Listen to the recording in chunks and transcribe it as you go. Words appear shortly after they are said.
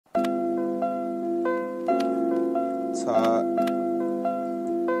Tired.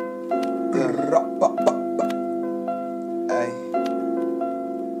 Ay.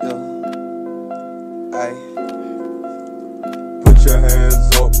 Ay. Put your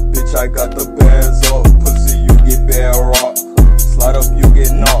hands up, bitch, I got the bands up. Pussy, you get bad rock. Slide up, you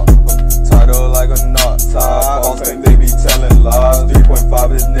get knocked. Tied up like a knot. Tied boss, and they be telling lies.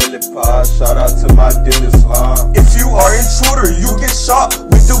 3.5 is nearly pie. Shout out to my dealer slime. If you are intruder, you get shot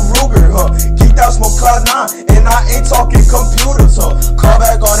with the Ruger, huh? Geeked out, smoke Cloud 9, and I ain't talking computers, huh? Call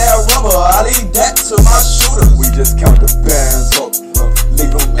back on that rubber, I leave that to my shooters. We just count the bands up,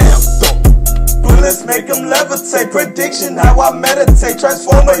 leave them amped up. Bullets make them levitate, prediction how I meditate.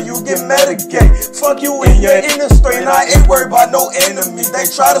 Transformer, you get Medicaid. Fuck you in your inner strain, I ain't worried about no enemies. They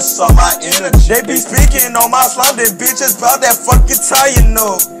try to suck my energy. They be speaking on my slime, they bitches bout that fucking tie, you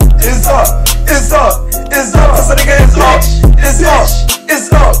know. It's up, it's up, it's up. This nigga is up, it's up, it's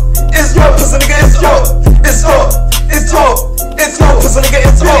up,